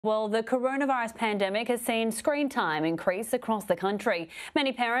Well, the coronavirus pandemic has seen screen time increase across the country.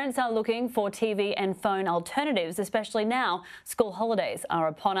 Many parents are looking for TV and phone alternatives, especially now school holidays are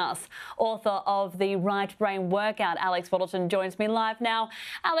upon us. Author of the Right Brain Workout, Alex Wadelton, joins me live now.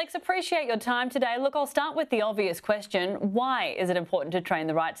 Alex, appreciate your time today. Look, I'll start with the obvious question. Why is it important to train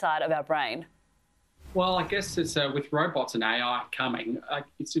the right side of our brain? Well, I guess it's with robots and AI coming,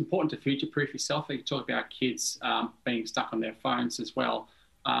 it's important to future-proof yourself. You talk about kids being stuck on their phones as well.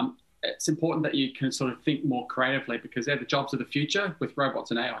 It's important that you can sort of think more creatively because they're the jobs of the future with robots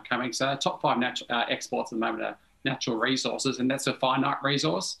and AI coming. So top five exports at the moment are natural resources, and that's a finite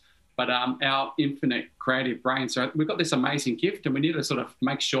resource. But our infinite creative brain, so we've got this amazing gift and we need to sort of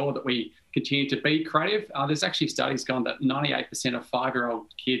make sure that we continue to be creative. There's actually studies gone that 98% of 5-year-old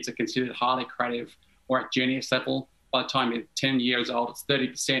kids are considered highly creative or at genius level. By the time you're 10 years old, it's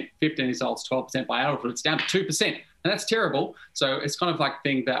 30%, 15 years old, it's 12%, by adulthood, it's down to 2%. And that's terrible. So it's kind of like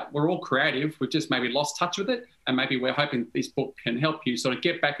being that we're all creative, we've just maybe lost touch with it. And maybe we're hoping this book can help you sort of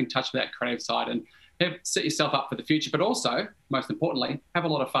get back in touch with that creative side and set yourself up for the future, but also, most importantly, have a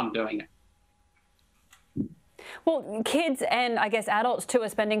lot of fun doing it. Well, kids and I guess adults too are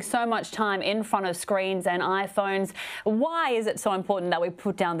spending so much time in front of screens and iPhones. Why is it so important that we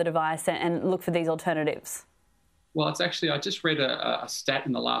put down the device and look for these alternatives? Well, it's actually, I just read a stat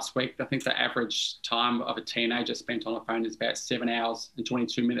in the last week. I think the average time of a teenager spent on a phone is about 7 hours and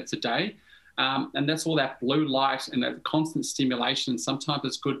 22 minutes a day. And that's all that blue light and that constant stimulation. Sometimes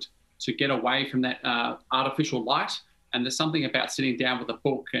it's good to get away from that artificial light. And there's something about sitting down with a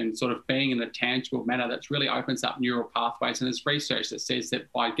book and sort of being in a tangible manner that really opens up neural pathways. And there's research that says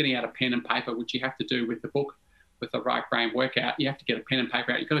that by getting out a pen and paper, which you have to do with the book, with the Right Brain Workout, you have to get a pen and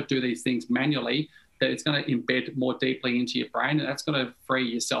paper out. You've got to do these things manually, that it's going to embed more deeply into your brain, and that's going to free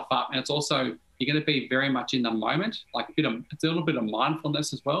yourself up. And it's also, you're going to be very much in the moment, it's a little bit of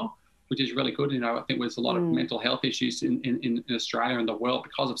mindfulness as well, which is really good. You know, I think there's a lot of mental health issues in Australia and the world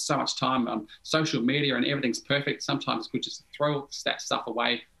because of so much time on social media and everything's perfect. Sometimes it's good just to throw that stuff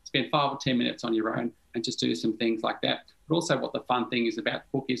away, spend 5 or 10 minutes on your own and just do some things like that. But also what the fun thing is about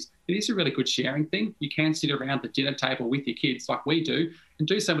the book is it is a really good sharing thing. You can sit around the dinner table with your kids like we do and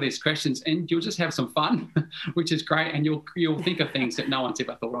do some of these questions and you'll just have some fun, which is great. And you'll think of things that no one's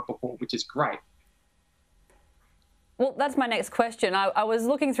ever thought of before, which is great. Well, that's my next question. I was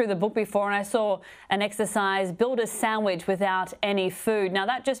looking through the book before and I saw an exercise, build a sandwich without any food. Now,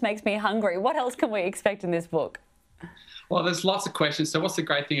 that just makes me hungry. What else can we expect in this book? Well, there's lots of questions. So what's the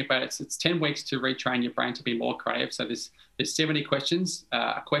great thing about it? It's 10 weeks to retrain your brain to be more creative. So there's 70 questions,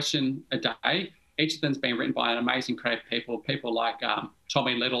 a question a day. Each of them's been written by an amazing creative people like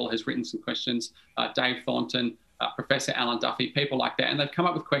Tommy Little has written some questions, Dave Thornton, Professor Alan Duffy, people like that. And they've come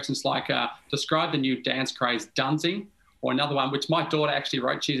up with questions like describe the new dance craze Dunzing, or another one, which my daughter actually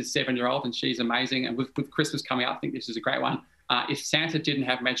wrote. She's a 7-year-old and she's amazing. And with Christmas coming up, I think this is a great one. If Santa didn't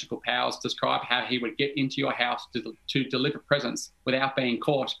have magical powers, describe how he would get into your house to deliver presents without being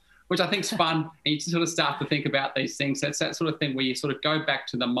caught, which I think is fun. And you sort of start to think about these things. That's that sort of thing where you sort of go back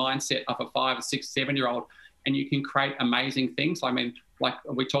to the mindset of a 5 or 6, 7-year-old and you can create amazing things. I mean, like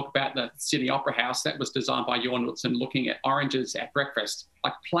we talk about the Sydney Opera House that was designed by Jorn Utzon, looking at oranges at breakfast,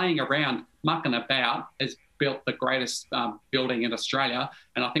 like playing around, mucking about, has built the greatest building in Australia.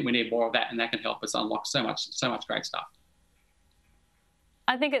 And I think we need more of that, and that can help us unlock so much great stuff.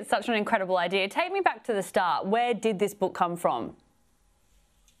 I think it's such an incredible idea. Take me back to the start. Where did this book come from?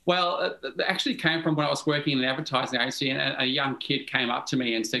 Well, it actually came from when I was working in an advertising agency, and a young kid came up to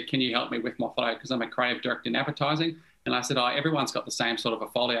me and said, can you help me with my folio? Because I'm a creative director in advertising. And I said, everyone's got the same sort of a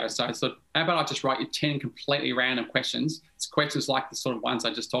folio. So I said, how about I just write you 10 completely random questions? It's questions like the sort of ones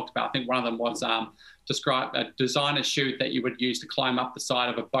I just talked about. I think one of them was describe a designer shoe that you would use to climb up the side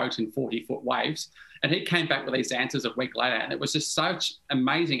of a boat in 40-foot waves. And he came back with these answers a week later, and it was just such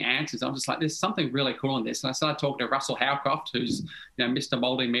amazing answers. I'm just like, there's something really cool in this. And I started talking to Russell Howcroft, who's Mr.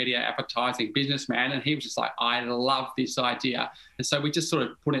 Multimedia Advertising businessman, and he was just like, I love this idea. And so we just sort of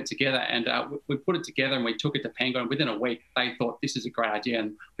put it together, and we put it together and we took it to Penguin. Within a week, they thought this is a great idea,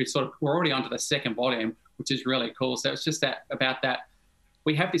 and we're already onto the 2nd volume, which is really cool. So it's just about that.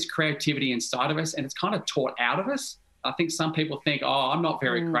 We have this creativity inside of us, and it's kind of taught out of us. I think some people think, I'm not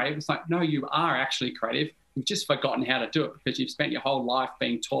very creative. It's like, no, you are actually creative. You've just forgotten how to do it because you've spent your whole life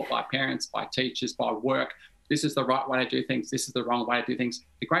being taught by parents, by teachers, by work. This is the right way to do things. This is the wrong way to do things.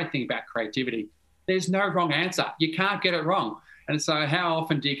 The great thing about creativity, there's no wrong answer. You can't get it wrong. And so how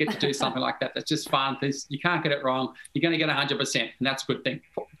often do you get to do something like that? That's just fun. You can't get it wrong. You're going to get 100%, and that's a good thing.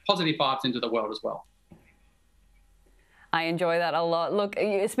 Positive vibes into the world as well. I enjoy that a lot. Look,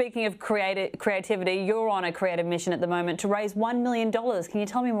 speaking of creativity, you're on a creative mission at the moment to raise $1 million. Can you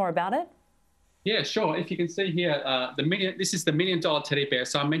tell me more about it? Yeah, sure. If you can see here, this is the $1 million teddy bear.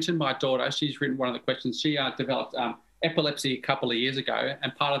 So I mentioned my daughter. She's written one of the questions. She developed epilepsy a couple of years ago,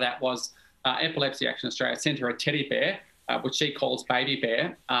 and part of that was Epilepsy Action Australia sent her a teddy bear, which she calls Baby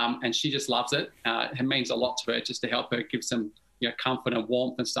Bear, and she just loves it. It means a lot to her just to help her give some comfort and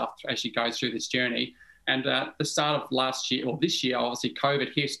warmth and stuff as she goes through this journey. And at the start of last year, or this year, obviously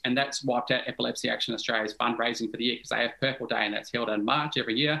COVID hit, and that's wiped out Epilepsy Action Australia's fundraising for the year, because they have Purple Day, and that's held in March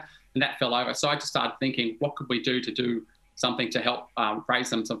every year, and that fell over. So I just started thinking, what could we do to do something to help raise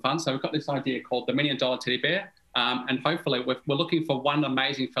them some funds? So we've got this idea called the $1 Million Teddy Bear, and hopefully we're looking for one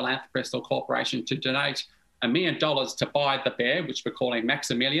amazing philanthropist or corporation to donate $1 million to buy the bear, which we're calling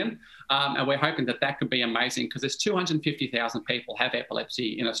Maximilian. And we're hoping that that could be amazing, because there's 250,000 people have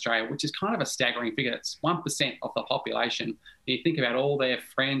epilepsy in Australia, which is kind of a staggering figure. It's 1% of the population. And you think about all their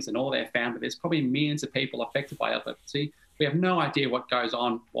friends and all their family, there's probably millions of people affected by epilepsy. We have no idea what goes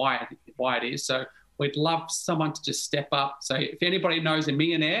on, why it is. So we'd love someone to just step up. So if anybody knows a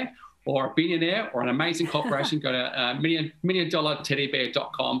millionaire or a billionaire or an amazing corporation, go to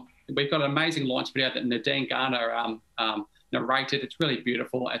milliondollarteddybear.com. We've got an amazing launch video that Nadine Garner narrated. It's really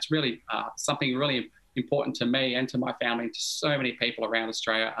beautiful. It's really something really important to me and to my family and to so many people around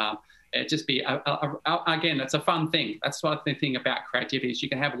Australia. It just be, again, it's a fun thing. That's what the thing about creativity is. You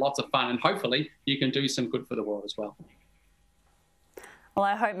can have lots of fun, and hopefully you can do some good for the world as well. Well,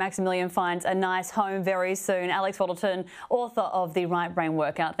 I hope Maximilian finds a nice home very soon. Alex Wadelton, author of The Right Brain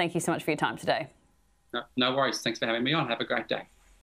Workout, thank you so much for your time today. No worries. Thanks for having me on. Have a great day.